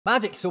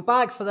Magic, so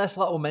back for this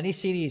little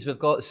mini-series, we've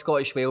got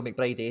Scottish Whale,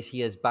 McBrideAce.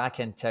 He is back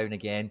in town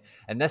again.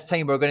 And this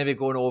time we're going to be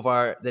going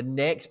over the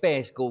next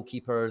best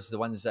goalkeepers, the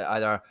ones that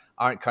either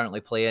aren't currently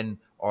playing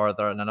or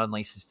they're in an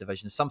unlicensed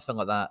division, something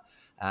like that.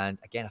 And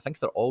again, I think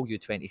they're all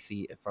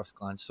U23 at first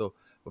glance. So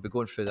we'll be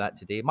going through that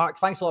today. Mark,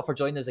 thanks a lot for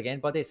joining us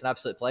again, buddy. It's an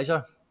absolute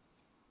pleasure.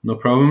 No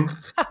problem.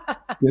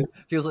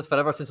 Feels like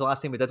forever since the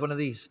last time we did one of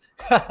these.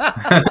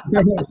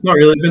 It's not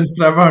really been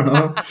forever,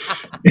 no.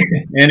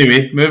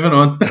 Anyway, moving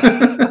on.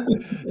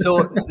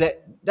 So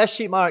this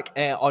sheet, Mark,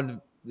 on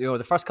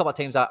the first couple of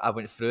times I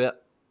went through it,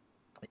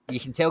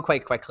 you can tell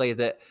quite quickly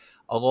that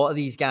a lot of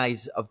these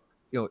guys have,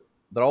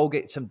 they're all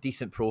get some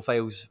decent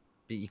profiles,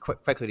 but you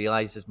quickly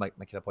realise, is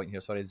making a point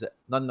here, sorry, is that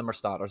none of them are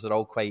starters. They're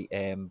all quite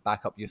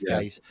backup youth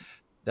guys.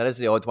 There is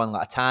the odd one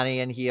like a Tani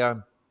in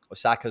here.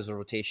 Osaka's a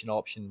rotation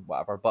option,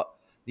 whatever. But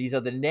these are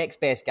the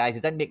next best guys. They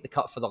didn't make the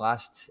cut for the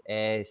last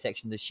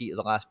section of the sheet of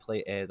the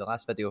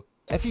last video.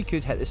 If you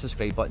could hit the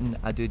subscribe button,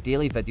 I do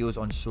daily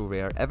videos on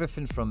SoRare,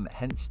 everything from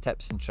hints,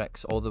 tips and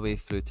tricks all the way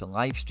through to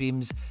live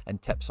streams and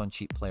tips on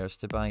cheap players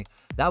to buy.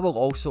 That will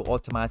also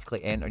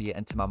automatically enter you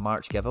into my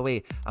March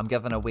giveaway. I'm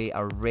giving away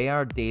a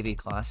rare Davy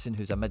Klaassen,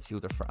 who's a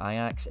midfielder for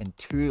Ajax, and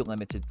 2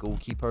 limited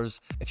goalkeepers.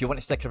 If you want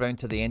to stick around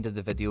to the end of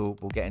the video,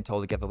 we'll get into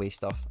all the giveaway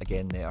stuff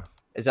again there.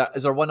 Is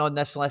there one on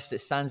this list that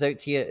stands out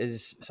to you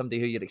as somebody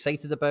who you're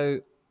excited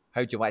about?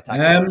 How do you want to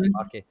tackle it,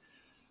 Marky?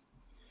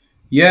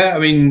 Yeah, I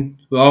mean,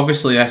 well,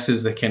 obviously this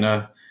is the kind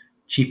of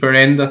cheaper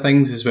end of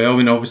things as well. I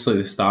mean,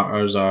 obviously the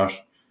starters are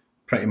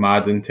pretty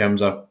mad in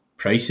terms of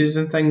prices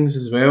and things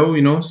as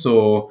well,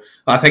 So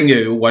I think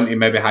you want to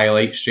maybe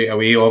highlight straight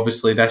away.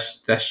 Obviously,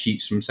 this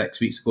sheet's from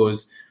 6 weeks ago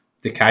is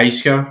the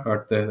Kaiser,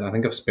 I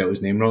think I've spelled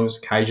his name wrong. It's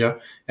Kaiser,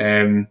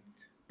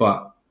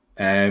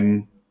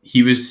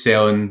 he was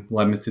selling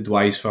limited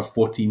wise for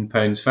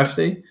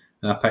 £14.50,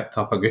 and I picked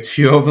up a good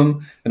few of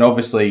them. And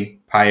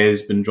obviously,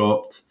 Paya's been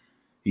dropped.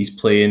 He's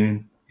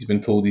playing. He's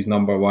been told he's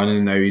number one,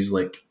 and now he's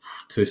like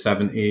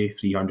 270,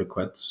 300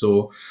 quid.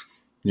 So,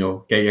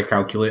 get your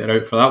calculator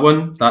out for that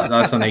one.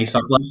 That's a nice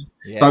uplift.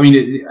 Yeah. But I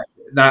mean,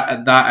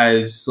 that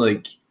is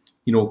like,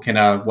 kind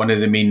of one of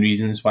the main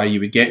reasons why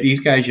you would get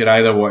these guys. You'd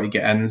either want to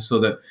get in so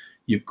that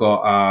you've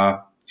got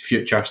a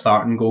future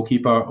starting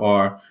goalkeeper,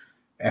 or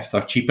if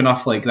they're cheap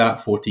enough like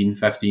that, 14,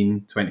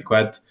 15, 20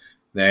 quid,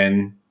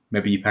 then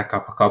maybe you pick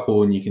up a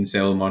couple and you can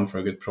sell them on for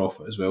a good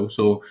profit as well.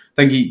 So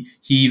I think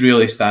he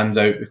really stands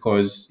out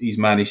because he's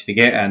managed to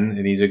get in,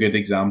 and he's a good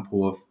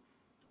example of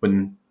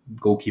when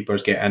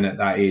goalkeepers get in at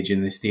that age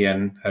and they stay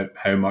in,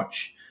 how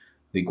much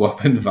they go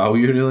up in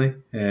value, really.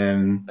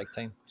 Big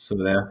time. So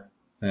there,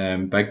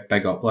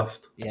 big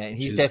uplift. Yeah, and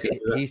he's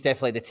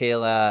definitely the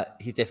tail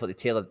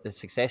of the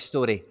success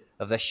story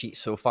of this sheet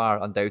so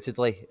far,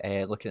 undoubtedly.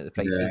 Looking at the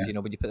prices,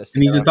 when you put this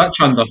together. And he's a Dutch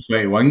under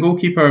 21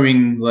 goalkeeper. I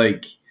mean,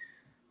 like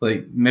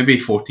maybe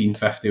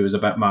 14.50 was a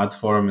bit mad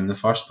for him in the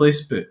first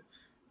place, but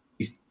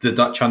he's the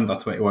Dutch under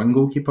 21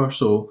 goalkeeper,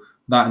 so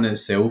that in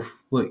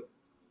itself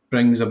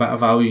brings a bit of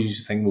value. You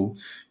just think, well,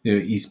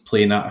 he's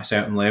playing at a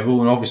certain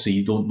level, and obviously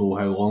you don't know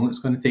how long it's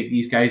going to take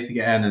these guys to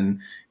get in, and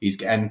he's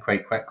getting in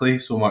quite quickly,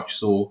 so much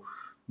so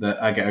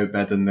that I get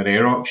outbid in the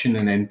rare auction,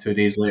 and then 2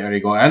 days later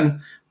he got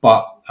in.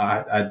 But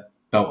I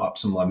built up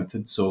some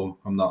limited, so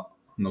I'm not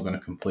going to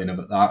complain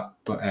about that.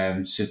 But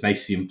it's just nice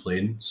to see him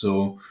playing,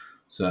 so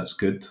that's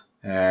good.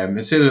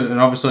 It's and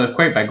obviously a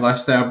quite big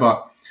list there,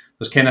 but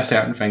there's kind of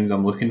certain things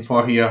I'm looking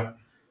for here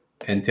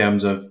in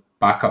terms of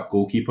backup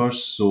goalkeepers.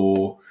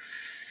 So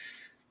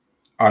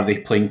are they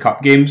playing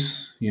cup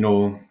games?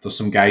 There's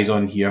some guys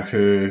on here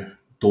who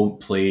don't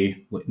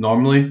play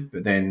normally,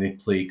 but then they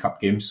play cup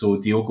games. So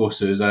Diogo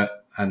Souza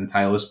and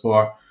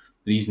Tylerspor,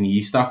 the reason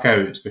he stuck out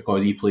is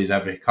because he plays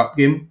every cup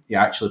game. He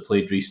actually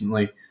played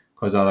recently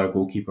because other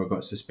goalkeeper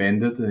got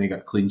suspended and he got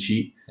a clean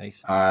sheet.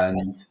 Nice.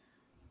 And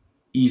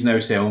he's now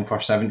selling for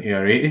 70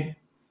 or 80,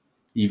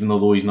 even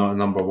though he's not a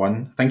number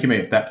one. I think he might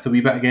have dipped a wee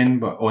bit again,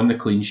 but on the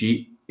clean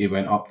sheet, he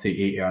went up to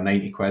 80 or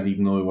 90 quid,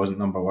 even though he wasn't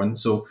number one.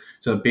 So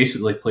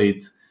basically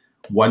played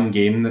one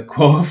game that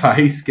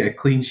qualifies, get a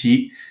clean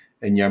sheet,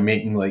 and you're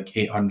making like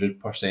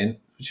 800%,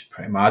 which is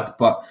pretty mad.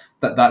 But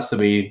that's the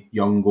way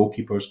young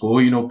goalkeepers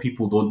go.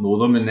 People don't know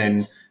them, and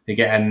then they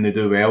get in, they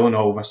do well, and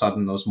all of a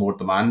sudden there's more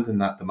demand,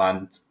 and that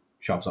demand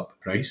shoves up the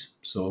price.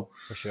 So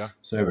for sure.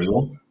 So there we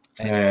go.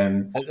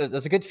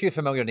 There's a good few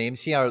familiar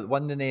names here.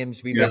 One of the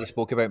names we really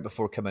spoke about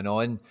before coming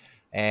on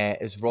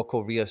is Rocco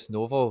Rios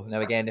Novo.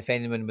 Now, again, if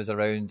anyone was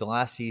around the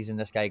last season,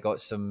 this guy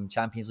got some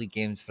Champions League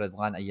games for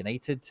Atlanta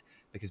United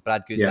because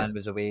Brad Guzan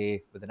was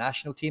away with the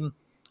national team,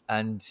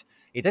 and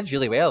he did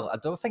really well. I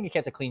don't think he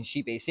kept a clean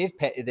sheet, but he saved.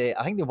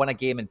 I think they won a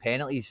game in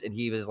penalties, and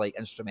he was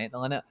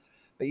instrumental in it.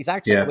 But he's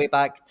actually on the way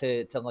back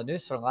to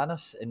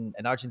Lanús in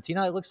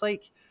Argentina, it looks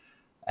like.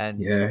 And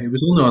he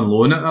was only on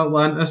loan at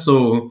Atlanta,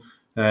 so.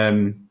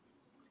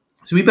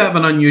 It's a wee bit of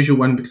an unusual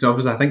one because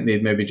obviously I think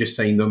they'd maybe just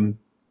signed him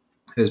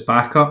as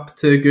backup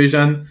to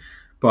Guzan.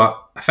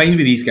 But I find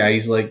with these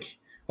guys,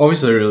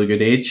 obviously a really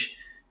good age.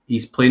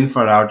 He's playing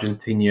for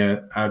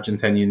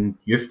Argentinian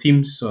youth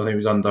teams, so I think he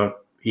was under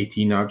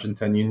 18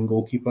 Argentinian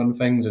goalkeeper and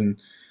things, and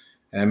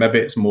maybe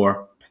it's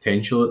more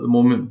potential at the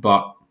moment,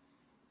 but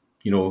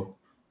you know,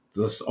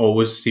 there's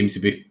always seems to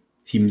be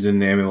teams in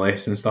the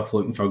MLS and stuff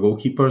looking for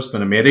goalkeepers.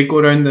 Been a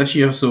merry-go-round this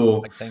year,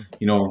 so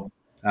you know,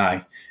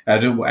 aye.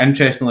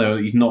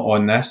 Interestingly, he's not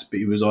on this, but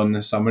he was on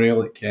the summary,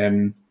 like,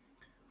 and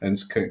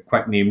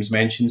quick names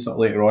mentioned sort of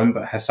later on.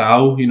 But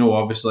Hassal, you know,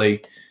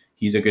 obviously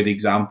he's a good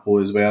example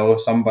as well.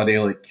 Somebody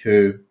like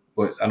who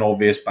was an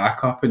obvious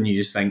backup, and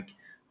you just think,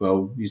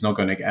 well, he's not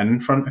going to get in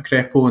front of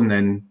Crepo, and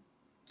then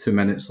 2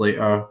 minutes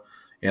later,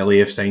 LA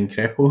have signed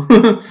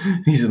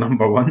Crepo. He's the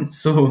number one.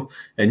 So,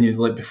 and he's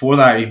like, before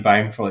that, he'd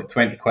buy him for like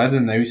 20 quid,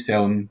 and now he's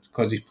selling,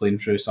 because he's playing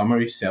through summer,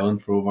 he's selling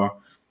for over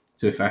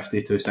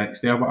 250,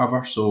 260 or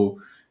whatever.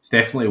 So it's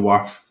definitely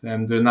worth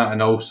doing that.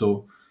 And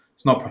also,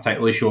 it's not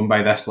particularly shown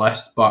by this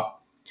list, but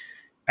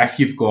if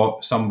you've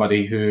got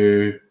somebody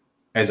who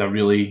is a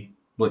really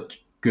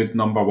like good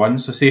number one,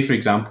 so say for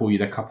example, you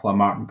had a couple of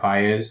Martin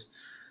Paez,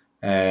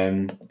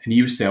 and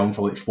he was selling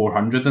for like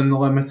 400 in the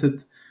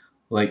limited.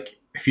 Like,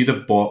 if you'd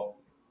have bought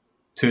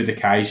 2 De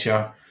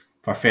Kaiser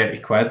for 30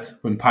 quid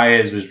when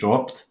Paez was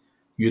dropped,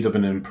 you'd have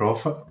been in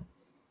profit.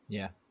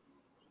 Yeah.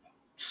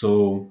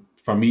 So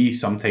for me,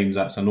 sometimes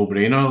that's a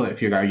no-brainer.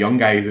 If you've got a young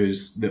guy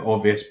who's the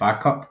obvious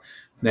backup,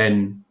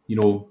 then, you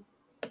know,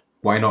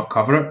 why not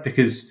cover it?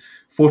 Because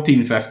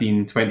 14,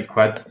 15, 20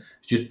 quid is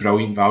just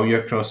brilliant value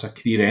across a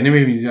career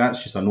anyway. I mean,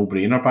 that's just a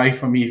no-brainer buy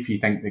for me if you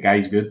think the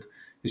guy's good.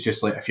 It's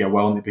just like, if you're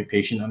willing to be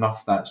patient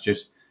enough, that's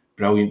just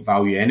brilliant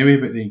value anyway.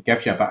 But they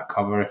give you a bit of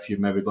cover if you've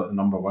maybe got the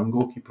number one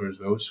goalkeeper as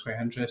well. It's quite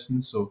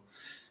interesting. So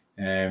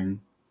yeah.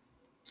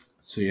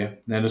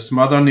 Then there's some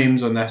other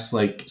names on this,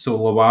 like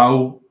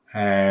Lawal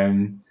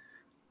and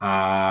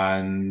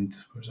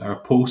where's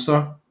our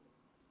Polster.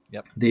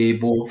 Yep. They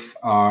both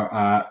are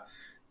at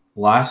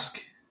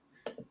Lask,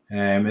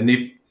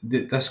 and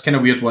this kind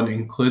of weird one to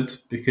include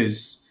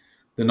because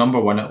the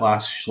number one at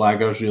Lask,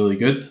 Schlager, is really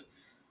good,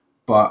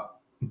 but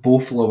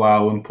both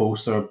Lawal and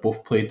Polster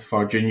both played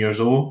for Juniors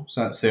O,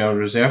 so that's their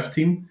reserve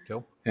team.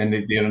 Cool. And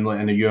they're in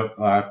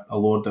a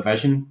lower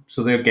division,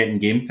 so they're getting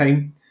game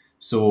time.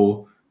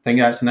 So I think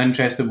that's an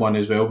interesting one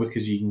as well,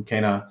 because you can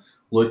kind of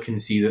look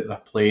and see that they're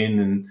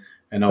playing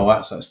and all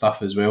that sort of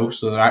stuff as well.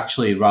 So they're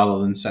actually,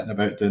 rather than sitting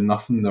about doing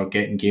nothing, they're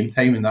getting game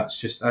time, and that's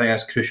just, I think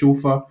that's crucial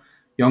for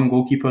young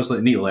goalkeepers. Like,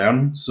 they need to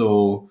learn.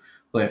 So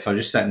like, if they're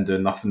just sitting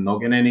doing nothing, not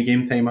getting any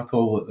game time at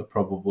all, like, they're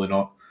probably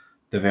not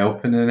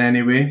developing in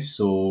any way.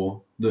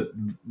 So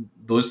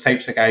those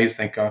types of guys, I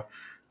think, are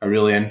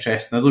really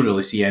interesting. I don't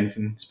really see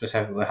anything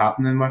specifically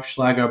happening with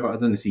Schlager, but I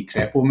didn't see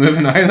Crepo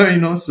moving either, you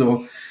know.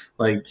 So,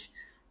 like,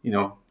 you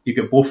know, you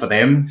get both of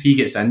them. If he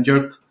gets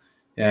injured,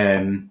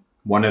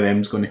 one of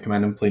them's going to come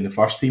in and play in the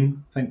first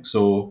team, I think.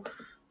 So,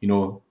 you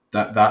know,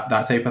 that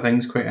type of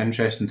thing's quite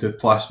interesting too.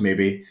 Plus,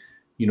 maybe,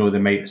 you know, they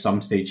might at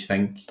some stage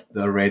think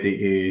they're ready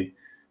to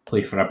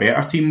play for a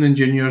better team than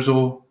Juniors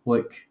O,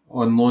 like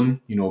on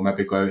loan. You know,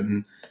 maybe go out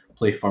and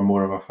play for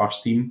more of a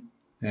first team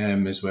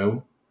as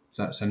well.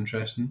 So that's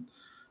interesting.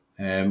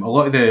 A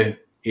lot of the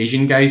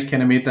Asian guys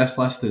kind of made this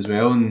list as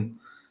well, and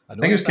I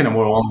think it's kind of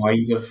more along the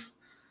lines of,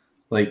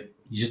 like,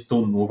 you just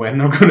don't know when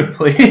they're going to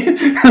play.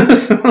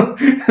 So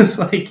it's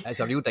like, it's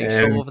a real dice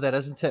roll over there,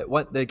 isn't it?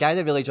 The guy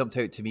that really jumped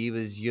out to me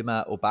was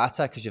Yuma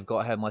Obata, because you've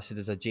got him listed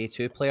as a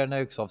J2 player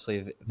now, because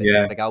obviously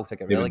Vigalta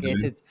got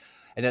relegated.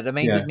 And it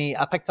reminded me,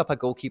 I picked up a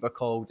goalkeeper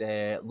called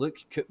Luke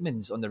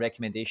Koopmans on the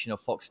recommendation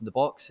of Fox in the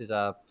Box, who's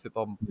a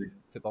football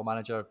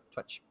manager,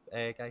 Twitch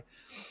guy.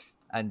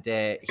 And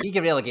he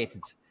got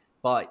relegated.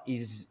 But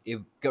he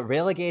got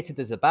relegated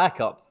as a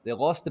backup. They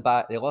lost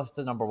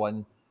the number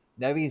one.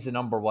 Now he's the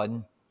number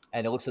one,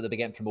 and it looks like they'll be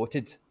getting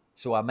promoted.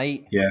 So I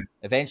might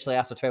eventually,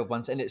 after 12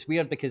 months. And it's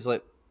weird because,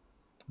 like,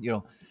 you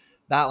know,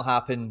 that'll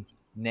happen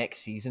next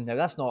season. Now,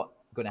 that's not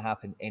going to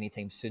happen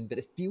anytime soon, but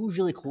it feels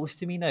really close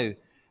to me now.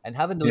 And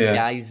having those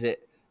guys that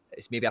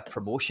it's maybe a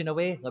promotion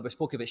away, like we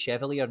spoke about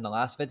Chevalier in the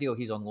last video,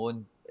 he's on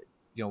loan.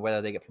 You know,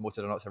 whether they get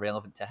promoted or not is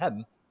irrelevant to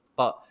him.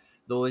 But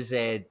those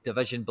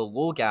division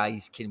below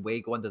guys can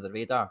go under the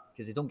radar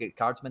because they don't get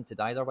cards minted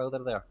either while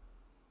they're there.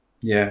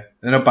 Yeah,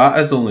 and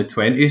Abata's only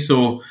 20,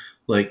 so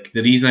like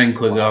the reason I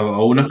included, I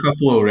own a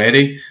couple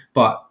already,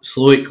 but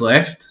Sloik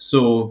left,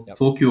 so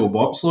Tokyo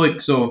bought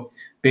Sloik. So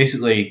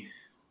basically,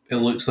 it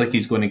looks like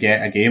he's going to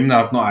get a game.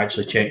 Now, I've not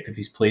actually checked if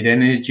he's played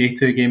any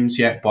J2 games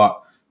yet,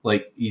 but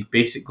like, he's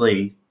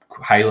basically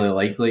highly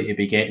likely to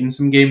be getting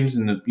some games,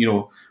 and you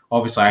know,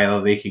 obviously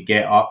either they could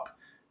get up,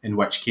 in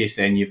which case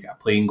then you've got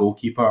a playing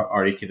goalkeeper,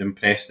 or he could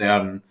impress there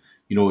and,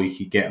 you know, you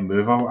could get a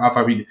move or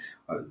whatever. I mean,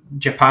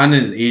 Japan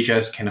and Asia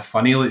is kind of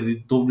funny. Like,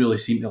 they don't really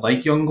seem to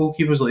like young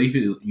goalkeepers. Like, if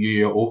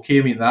you're okay,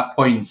 I mean, at that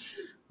point,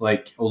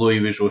 like, although he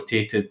was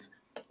rotated,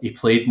 he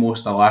played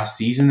most of last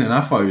season, and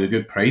I thought it was a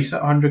good price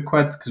at 100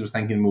 quid, because I was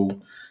thinking,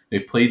 well, they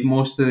played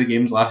most of the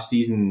games last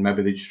season,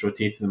 maybe they just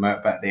rotated them out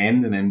a bit at the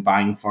end, and then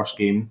bang, first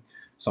game,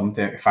 some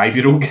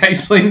 35-year-old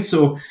guys playing.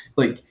 So,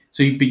 like,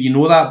 but you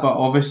know that, but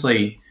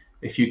obviously,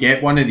 if you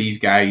get one of these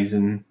guys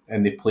and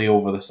they play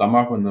over the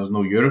summer when there's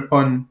no Europe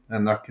on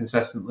and they're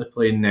consistently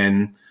playing,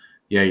 then,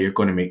 yeah, you're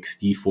going to make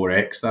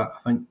 3-4x that, I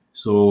think.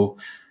 So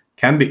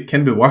can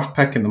be worth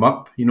picking them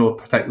up, you know,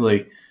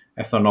 particularly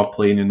if they're not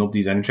playing and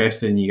nobody's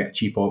interested and you get a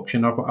cheap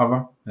auction or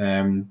whatever.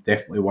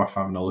 Definitely worth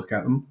having a look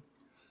at them.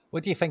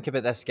 What do you think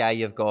about this guy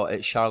you've got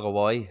at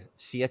Charleroi,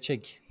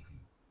 Siachig?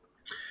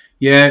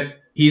 Yeah,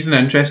 he's an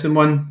interesting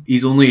one.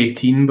 He's only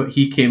 18, but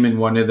he came in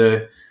one of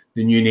the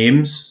new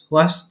names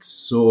lists.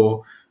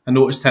 So I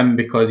noticed him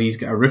because he's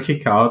got a rookie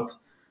card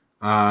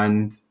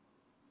and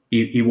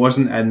he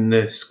wasn't in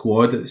the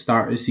squad at the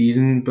start of the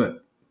season,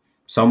 but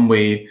some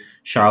way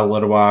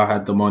Charleroi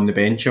had them on the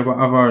bench or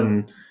whatever,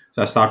 and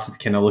so I started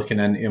kind of looking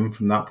into him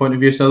from that point of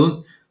view. So I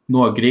don't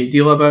know a great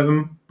deal about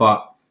him,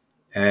 but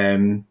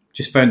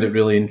just found it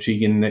really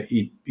intriguing that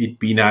he'd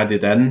been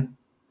added in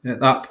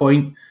at that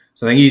point.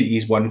 So I think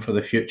he's one for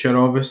the future,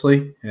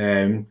 obviously.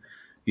 You've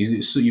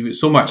got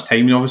so much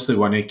time, and obviously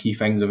one of the key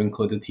things I've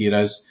included here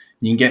is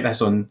you can get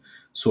this on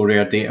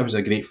SoRare Data, which is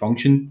a great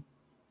function.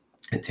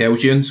 It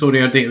tells you in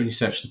SoRare Data when you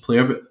search the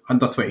player, but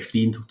under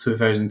 23 until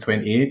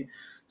 2028.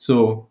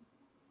 So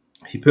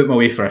he put him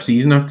away for a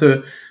season or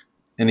two,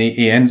 and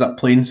he ends up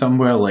playing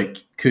somewhere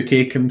like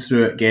Cookie came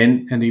through it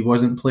again, and he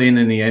wasn't playing,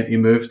 and he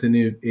moved and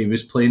he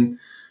was playing.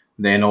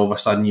 Then all of a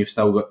sudden you've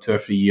still got 2 or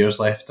 3 years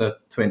left of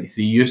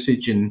 23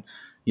 usage, and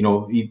you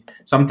know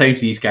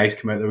sometimes these guys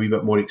come out they're a wee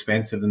bit more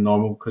expensive than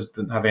normal because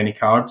they didn't have any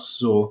cards.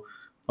 So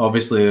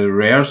obviously the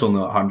rare's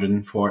only like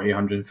 140,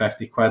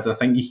 150 quid. I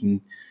think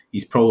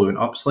he's probably went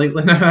up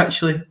slightly now,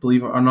 actually,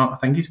 believe it or not. I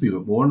think he's a wee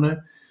bit more now.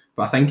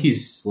 But I think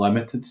he's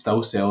limited,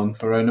 still selling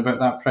for around about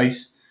that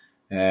price.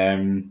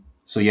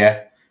 So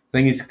yeah, I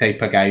think he's the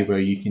type of guy where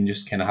you can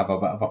just kind of have a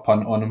bit of a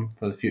punt on him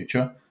for the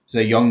future. He's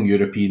a young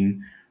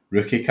European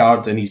rookie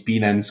card and he's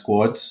been in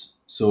squads.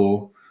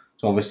 So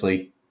it's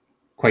obviously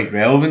quite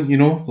relevant, you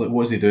know. Like,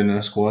 what's he doing in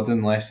a squad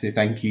unless they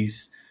think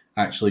he's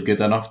actually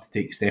good enough to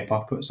take a step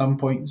up at some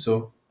point.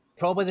 So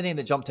probably the name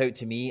that jumped out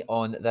to me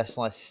on this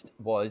list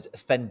was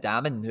Finn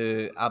Damen,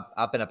 who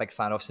I've been a big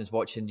fan of since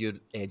watching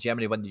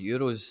Germany win the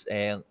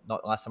Euros,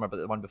 not last summer, but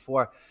the one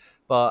before.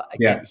 But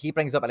again, he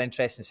brings up an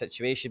interesting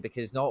situation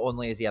because not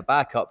only is he a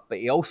backup, but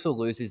he also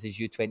loses his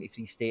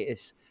U23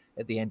 status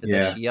at the end of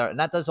this year. And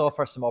that does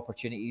offer some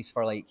opportunities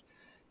for, like,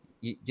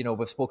 you know,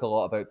 we've spoke a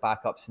lot about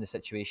backups in the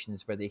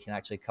situations where they can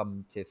actually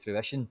come to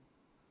fruition.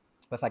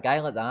 With a guy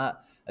like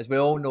that, as we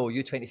all know,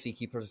 U23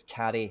 keepers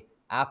carry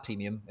a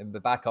premium, and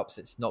with backups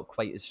it's not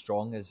quite as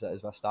strong as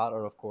with a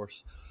starter, of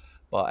course.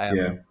 But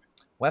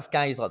with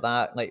guys like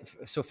that, like,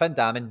 so Finn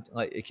Damen,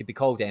 like, it could be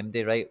called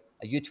MD, right?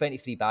 A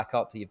U23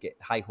 backup that you've got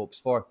high hopes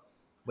for.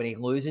 When he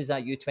loses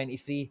that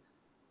U23,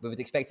 we would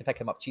expect to pick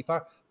him up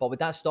cheaper. But would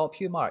that stop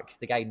you, Mark,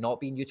 the guy not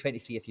being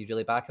U23, if you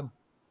really back him?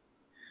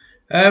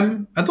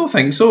 I don't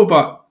think so,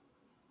 but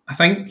I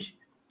think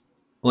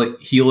like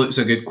he looks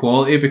a good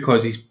quality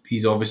because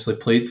he's obviously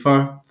played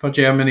for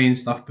Germany and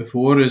stuff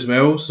before as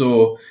well.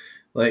 So,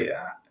 like,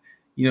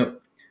 you know,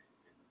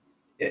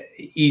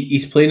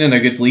 he's playing in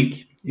a good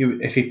league.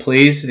 If he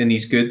plays and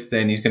he's good,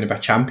 then he's going to be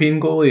a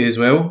champion goalie as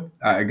well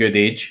at a good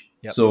age.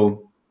 Yep.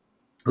 So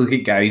look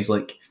at guys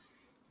like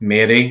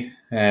Mary,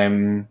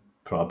 probably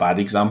a bad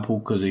example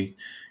because he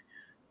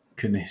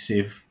couldn't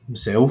save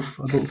himself,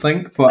 I don't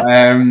think. But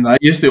I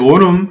used to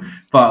own him,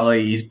 but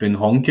like he's been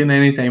honking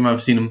anytime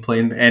I've seen him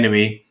playing. But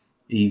anyway,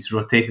 he's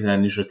rotated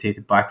in, he's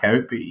rotated back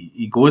out, but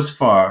he goes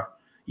for,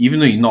 even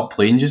though he's not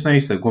playing just now,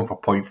 he's still going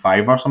for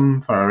 0.5 or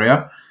something for a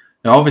rare.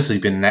 Now, obviously,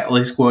 he's been in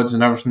Italy squads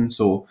and everything,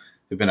 so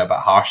they've been a bit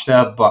harsh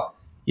there. But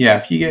yeah,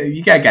 if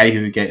you get a guy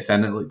who gets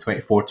in at like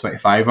 24,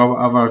 25 or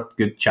whatever,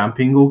 good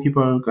champion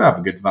goalkeeper, going to have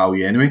a good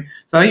value anyway.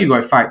 So I think you've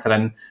got to factor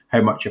in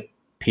how much you're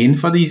paying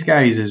for these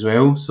guys as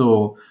well.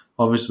 So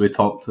obviously, we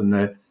talked in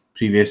the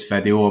previous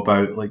video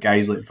about like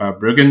guys like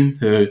Verbruggen,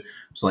 who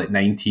was like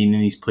 19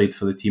 and he's played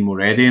for the team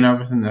already and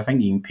everything. I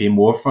think you can pay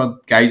more for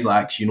guys that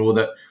actually know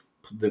that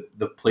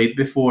they've played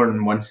before,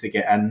 and once they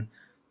get in,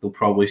 they'll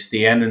probably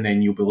stay in, and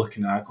then you'll be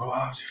looking at,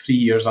 3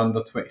 years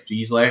under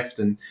 23s left,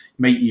 and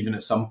might even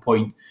at some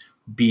point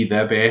be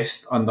the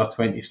best under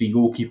 23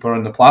 goalkeeper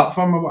on the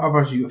platform or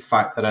whatever. So you got to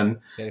factor in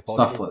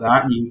stuff like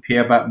that, and you can pay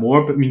a bit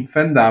more. But I mean,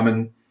 Finn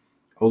Damen,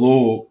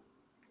 although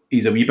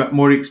he's a wee bit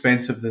more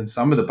expensive than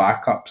some of the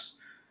backups,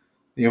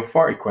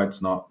 40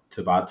 quid's not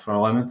too bad for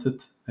a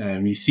limited.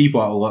 You see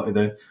what a lot of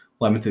the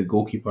limited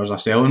goalkeepers are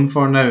selling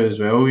for now as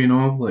well,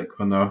 like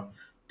when they're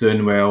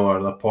doing well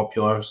or they're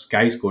popular,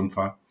 guys going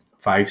for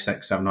 500,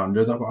 600,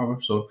 700 or whatever.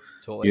 So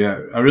totally. Yeah,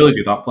 a really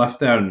good uplift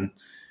there, and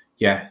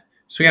yeah,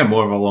 it's again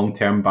more of a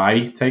long-term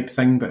buy type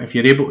thing. But if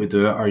you're able to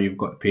do it or you've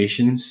got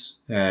patience,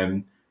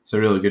 it's a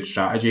really good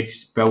strategy.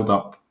 Build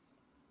up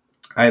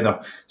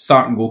either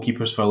starting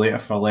goalkeepers for later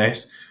for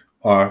less,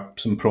 or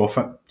some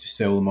profit, just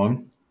sell them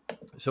on.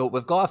 So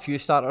we've got a few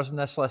starters in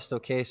this list,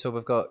 okay? So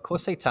we've got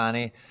Kosei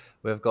Tani,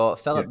 we've got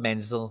Philip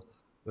Menzel,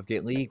 we've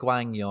got Lee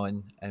Guang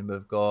Yon, and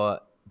we've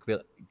got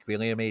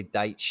Guilherme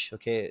Deitch,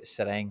 okay,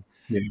 Sereng.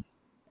 Yeah.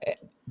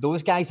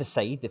 Those guys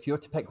aside, if you were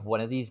to pick one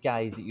of these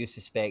guys that you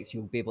suspect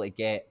you'll be able to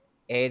get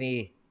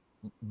any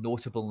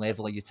notable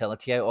level of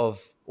utility out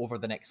of over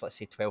the next, let's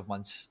say, 12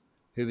 months,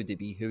 who would it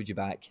be? Who would you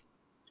back?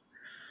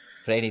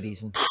 for any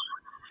reason?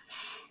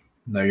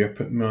 Now you're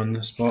putting me on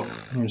the spot.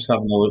 I'm just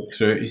having a look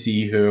through it to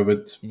see who I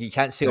would. You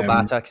can't say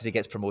Obata because he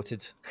gets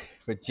promoted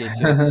with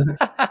J2.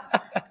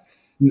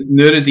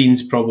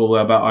 Nuruddin's probably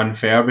a bit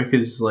unfair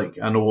because, like,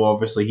 I know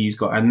obviously he's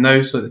got in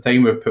now, so at the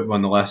time we put him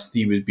on the list,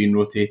 he was being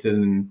rotated,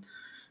 and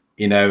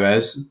he now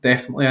is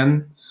definitely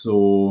in.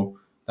 So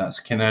that's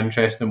kind of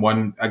interesting.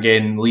 One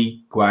again,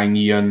 Lee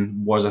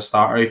Guangyun was a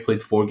starter. He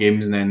played 4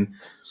 games, and then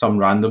some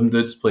random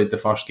dudes played the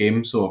first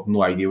game. So I've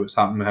no idea what's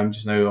happening with him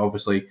just now.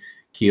 Obviously,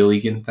 K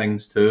League and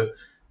things too.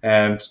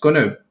 It's going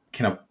to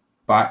kind of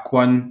back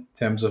one in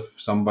terms of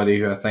somebody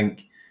who I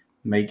think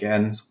might get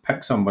in. So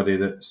pick somebody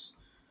that's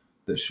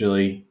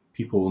really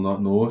people will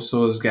not know.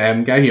 So there's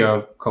a guy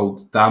here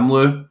called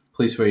Damlu,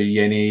 plays for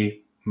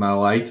Yeni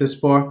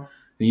Malatyaspor, and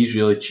he's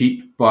really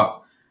cheap,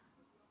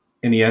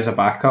 and he is a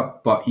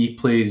backup, but he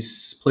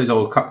plays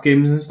all cup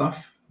games and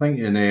stuff, I think,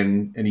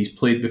 and he's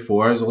played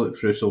before. As I look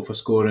through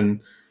SofaScore,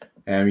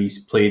 and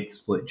he's played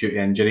like due to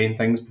injury and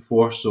things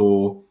before.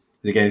 So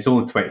again, he's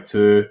only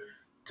 22,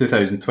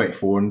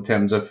 2024 in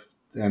terms of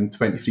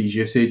 23's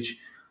usage.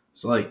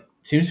 It's like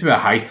seems to be a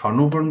high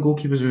turnover in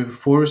goalkeepers.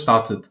 Before we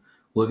started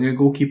looking at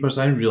goalkeepers,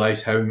 I didn't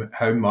realise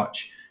how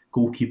much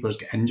goalkeepers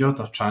get injured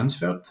or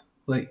transferred.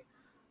 Like,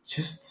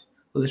 just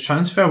the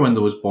transfer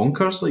window was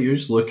bonkers. Like, you're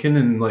just looking,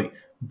 and like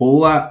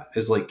Bolat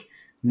is like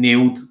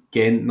nailed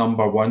Ghent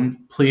 #1,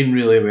 playing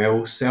really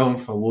well, selling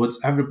for loads.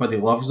 Everybody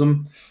loves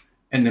him.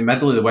 In the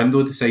middle of the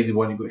window, decided he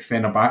wanted to go to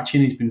Fenerbahce,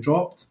 and he's been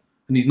dropped.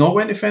 And he's not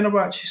went to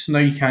Fenerbahce, so now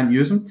you can't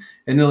use him.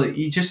 And like,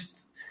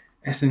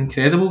 it's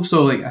incredible.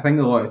 So like, I think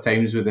a lot of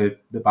times with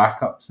the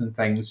backups and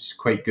things, it's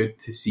quite good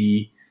to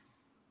see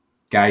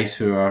guys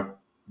who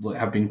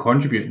have been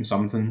contributing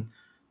something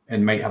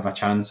and might have a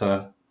chance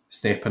of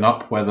stepping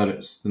up, whether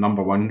it's the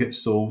 #1 gets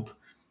sold,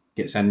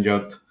 gets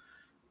injured,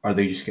 or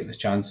they just get the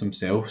chance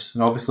themselves.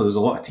 And obviously there's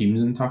a lot of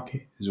teams in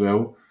Turkey as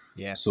well.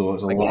 Yeah. So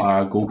there's a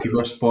lot of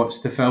goalkeeper spots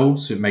to fill.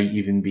 So it might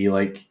even be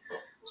like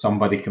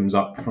somebody comes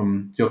up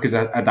from, because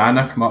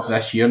Adana come up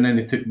this year and then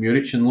they took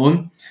Muric on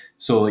loan.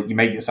 So like you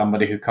might get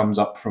somebody who comes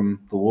up from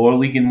the lower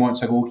league and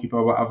wants a goalkeeper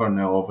or whatever, and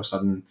now all of a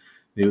sudden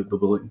they'll be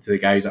looking to the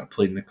guys that are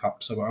playing the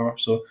cups or whatever.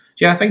 So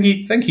yeah, I think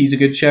he's a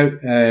good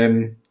shout.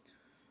 The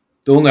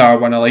only other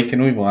one I like, I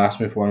know you've asked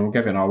me for one, I'll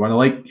give you another one. I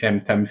like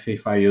Timothy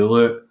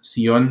Fayulu at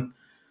Sion.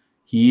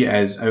 He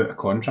is out of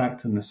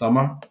contract in the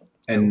summer,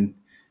 and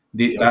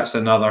that's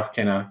another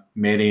kind of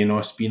Meri and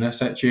Ospina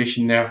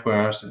situation there,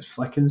 where it's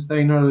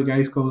Flickenstein or the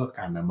guy's called, I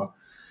can't remember.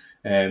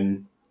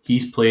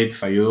 He's played,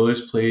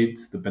 Fayulu's played,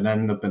 they've been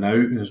in, they've been out,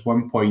 and there's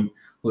one point,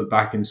 look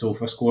back in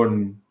SofaScore,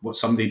 and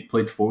somebody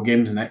played 4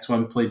 games, the next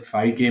one played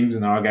 5 games,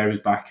 and our guy was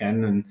back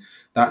in, and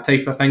that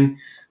type of thing.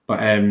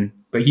 But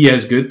he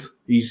is good.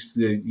 He's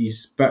a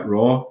bit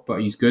raw,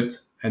 but he's good,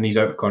 and he's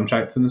out of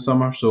contract in the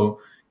summer,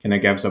 so kind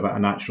of gives a bit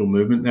of natural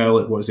movement there.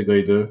 Like, what's he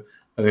going to do?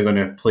 Are they going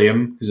to play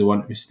him because they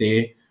want him to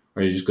stay,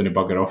 or is he just going to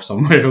bugger off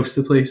somewhere else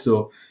to play?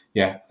 So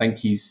yeah, I think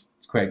he's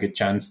quite a good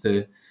chance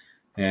to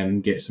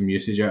get some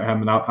usage out of him.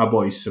 And I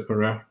bought his super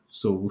rare,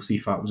 so we'll see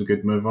if that was a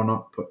good move or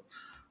not. But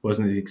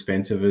wasn't as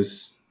expensive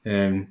as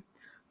the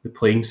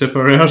playing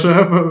super rares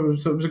were, but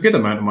so it was a good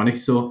amount of money.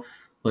 So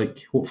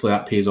like, hopefully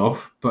that pays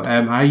off. But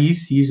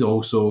he's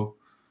also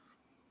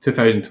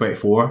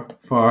 2024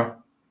 for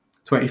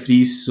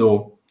 23s,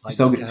 so you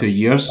still get 2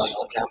 years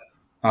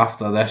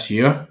after this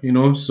year,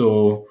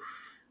 so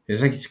I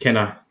think it's kind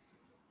of,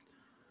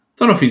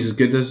 don't know if he's as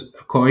good as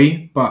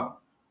Koi, but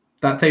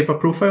that type of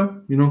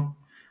profile,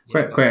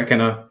 quite a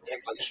kind of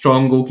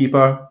strong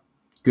goalkeeper,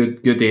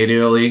 good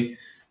aerially,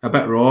 a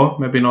bit raw,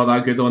 maybe not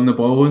that good on the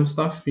ball and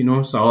stuff,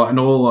 so I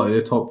know a lot of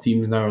the top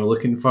teams now are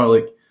looking for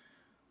like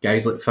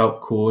guys like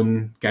Philip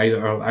Cohn, guys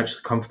that are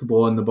actually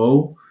comfortable on the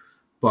ball,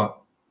 but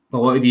a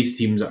lot of these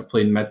teams that are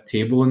playing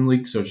mid-table in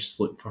leagues are just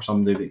looking for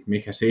somebody that can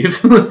make a save.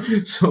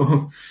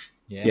 So,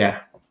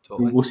 yeah,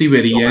 totally. We'll see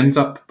where he ends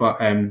up.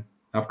 But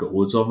I've got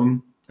loads of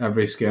them,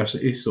 every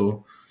scarcity.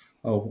 So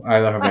I'll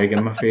either have egg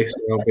in my face,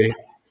 or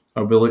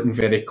I'll be looking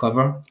very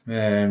clever.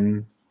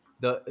 He's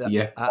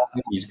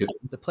good.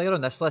 The player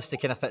on this list, he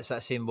kind of fits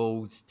that same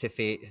mould to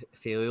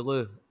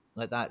Fayulu,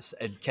 like that's,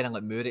 and kind of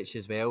like Muric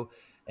as well,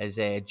 is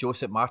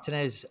Josep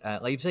Martinez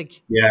at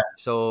Leipzig. Yeah.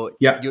 So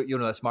you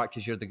know this, Mark,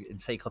 because you're the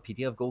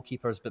encyclopedia of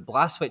goalkeepers. But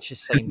Blaswich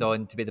is signed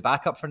on to be the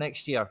backup for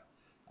next year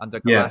under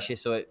Gavashi.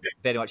 So it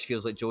very much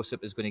feels like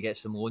Josep is going to get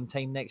some loan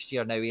time next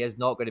year. Now, he is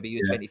not going to be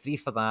U23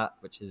 for that,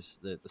 which is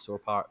the sore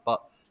part.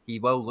 But he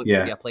will look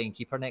to be a playing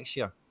keeper next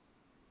year.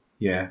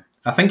 Yeah.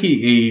 I think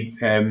he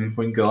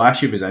when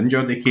Gavashi was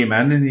injured, he came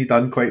in and he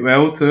done quite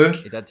well too.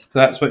 He did. So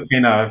that's what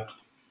kind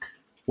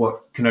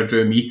of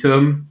drew me to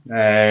him.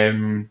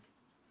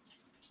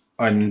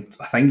 And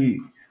I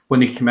think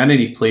when he came in and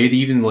he played,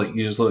 even like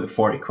he was like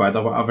 40 quid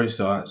or whatever,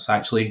 so it's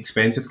actually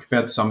expensive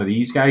compared to some of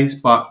these guys.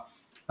 But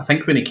I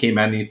think when he came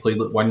in and he played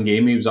like 1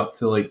 game, he was up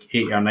to like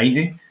 80 or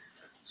 90.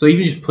 So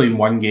even just playing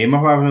 1 game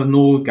or whatever,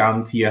 no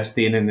guarantee of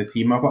staying in the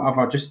team or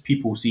whatever, just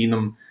people seeing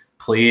him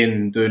play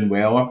and doing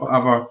well or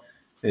whatever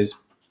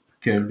is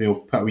can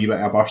put a wee bit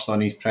of a burst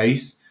on his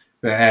price.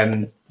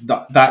 But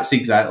that's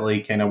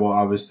exactly kind of what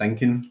I was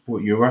thinking,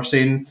 what you were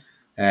saying.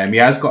 He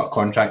has got a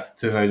contract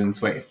to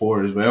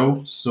 2024 as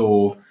well,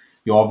 so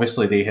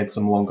obviously they had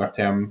some longer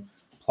term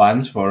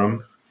plans for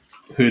him.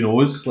 Who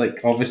knows? Like,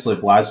 obviously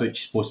Blažević is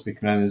supposed to be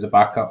coming in as a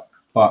backup,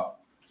 but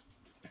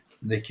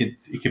he could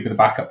be the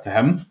backup to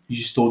him. You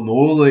just don't know.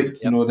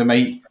 Like, you know, they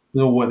might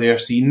know what they're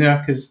seeing there,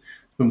 because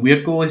when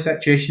weird goalie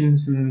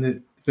situations in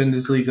the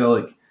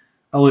Bundesliga, like,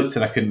 I looked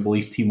and I couldn't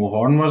believe Timo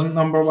Horn wasn't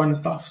number one and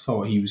stuff.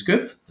 Thought he was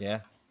good.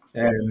 Yeah.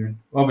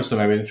 Obviously,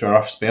 maybe into a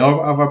rough spell or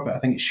whatever, but I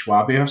think it's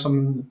Schwabe or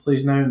something that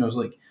plays now, and I was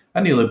like,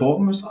 I nearly bought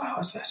him. I was like,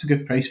 oh, that's a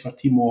good price for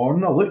Timo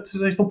Horn. I looked,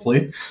 he's not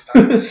playing.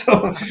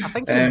 So I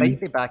think he might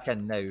be back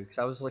in now, because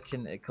I was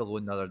looking at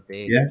Cologne the other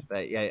day. Yeah.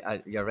 But yeah,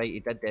 you're right, he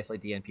did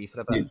definitely DNP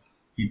for a bit.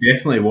 He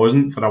definitely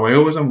wasn't for a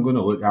while, was I'm going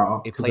to look that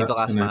up. He played the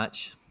last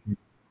match.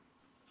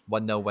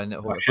 1-0 win at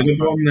home. I should have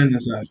bought him then,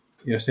 is that?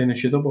 You're saying I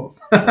should have bought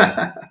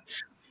him?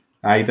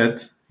 I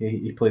did.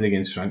 He played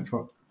against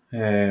Frankfurt.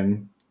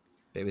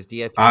 It was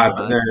DNP.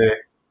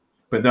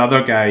 But the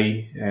other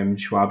guy,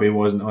 Schwabe,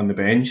 wasn't on the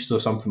bench, so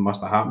something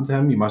must have happened to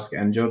him. He must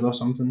get injured or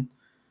something.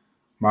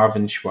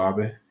 Marvin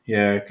Schwabe,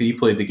 yeah, because he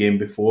played the game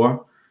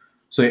before.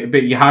 So,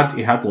 but he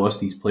had lost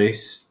his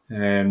place.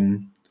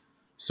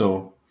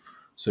 So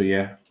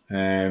yeah.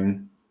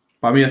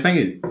 But I mean, I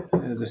think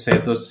as I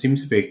said, there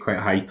seems to be quite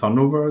a high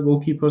turnover of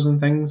goalkeepers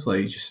and things.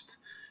 Like, just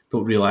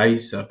don't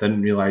realise or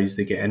didn't realise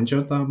they get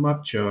injured that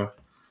much, or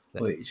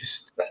like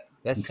just.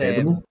 Let's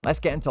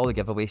get into all the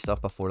giveaway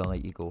stuff before I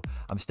let you go.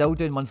 I'm still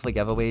doing monthly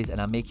giveaways, and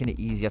I'm making it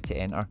easier to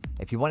enter.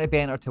 If you want to be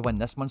entered to win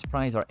this month's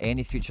prize or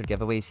any future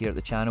giveaways here at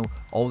the channel,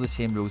 all the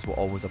same rules will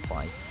always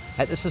apply.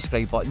 Hit the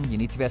subscribe button. You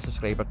need to be a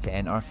subscriber to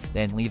enter,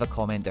 then leave a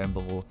comment down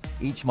below.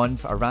 Each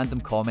month, a random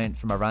comment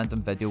from a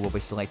random video will be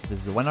selected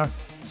as the winner,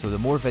 so the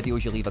more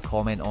videos you leave a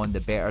comment on,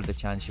 the better the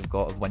chance you've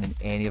got of winning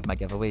any of my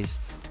giveaways.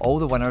 All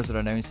the winners are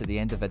announced at the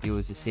end of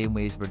videos the same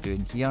way as we're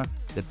doing here.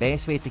 The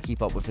best way to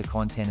keep up with the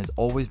content has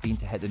always been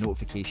to hit the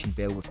notification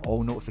bell with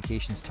all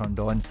notifications turned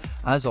on.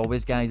 As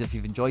always guys, if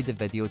you've enjoyed the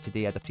video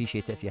today, I'd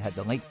appreciate it if you hit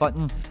the like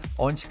button.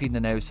 On screen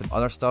now is some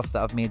other stuff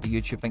that I've made the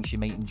YouTube thinks you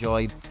might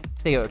enjoy.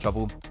 Stay out of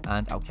trouble,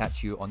 and I'll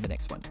catch you on the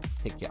next one.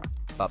 Take care.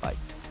 Bye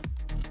bye.